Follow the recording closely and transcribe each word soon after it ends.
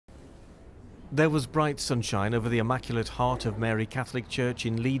There was bright sunshine over the Immaculate Heart of Mary Catholic Church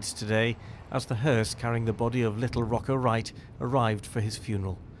in Leeds today as the hearse carrying the body of little Rocco Wright arrived for his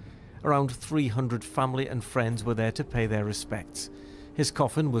funeral. Around 300 family and friends were there to pay their respects. His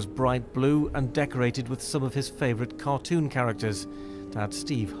coffin was bright blue and decorated with some of his favourite cartoon characters. Dad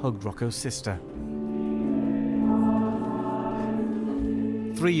Steve hugged Rocco's sister.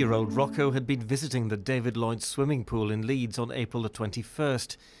 3-year-old Rocco had been visiting the David Lloyd swimming pool in Leeds on April the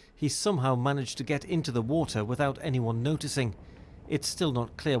 21st. He somehow managed to get into the water without anyone noticing. It's still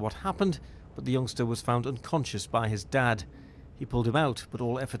not clear what happened, but the youngster was found unconscious by his dad. He pulled him out, but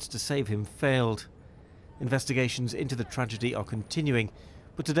all efforts to save him failed. Investigations into the tragedy are continuing,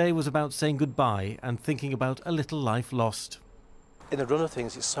 but today was about saying goodbye and thinking about a little life lost. In the run of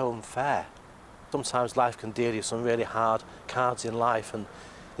things, it's so unfair. Sometimes life can deal you some really hard cards in life, and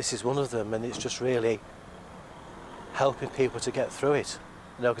this is one of them, and it's just really helping people to get through it.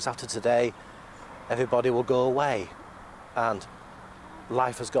 You know, because after today, everybody will go away, and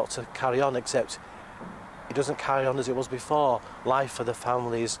life has got to carry on, except it doesn't carry on as it was before. Life for the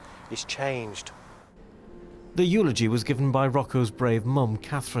families is changed. The eulogy was given by Rocco's brave mum,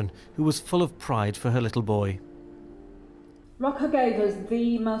 Catherine, who was full of pride for her little boy. Rocco gave us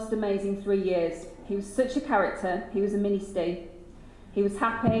the most amazing 3 years. He was such a character. He was a mini Steve. He was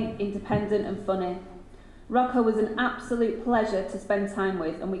happy, independent and funny. Rocco was an absolute pleasure to spend time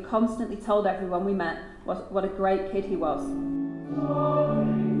with, and we constantly told everyone we met what a great kid he was.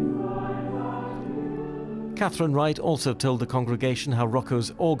 Catherine Wright also told the congregation how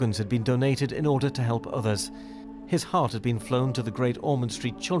Rocco's organs had been donated in order to help others. His heart had been flown to the Great Ormond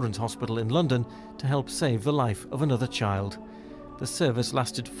Street Children's Hospital in London to help save the life of another child. The service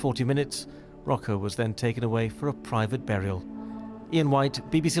lasted 40 minutes. Rocco was then taken away for a private burial. Ian White,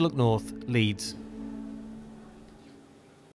 BBC Look North, Leeds.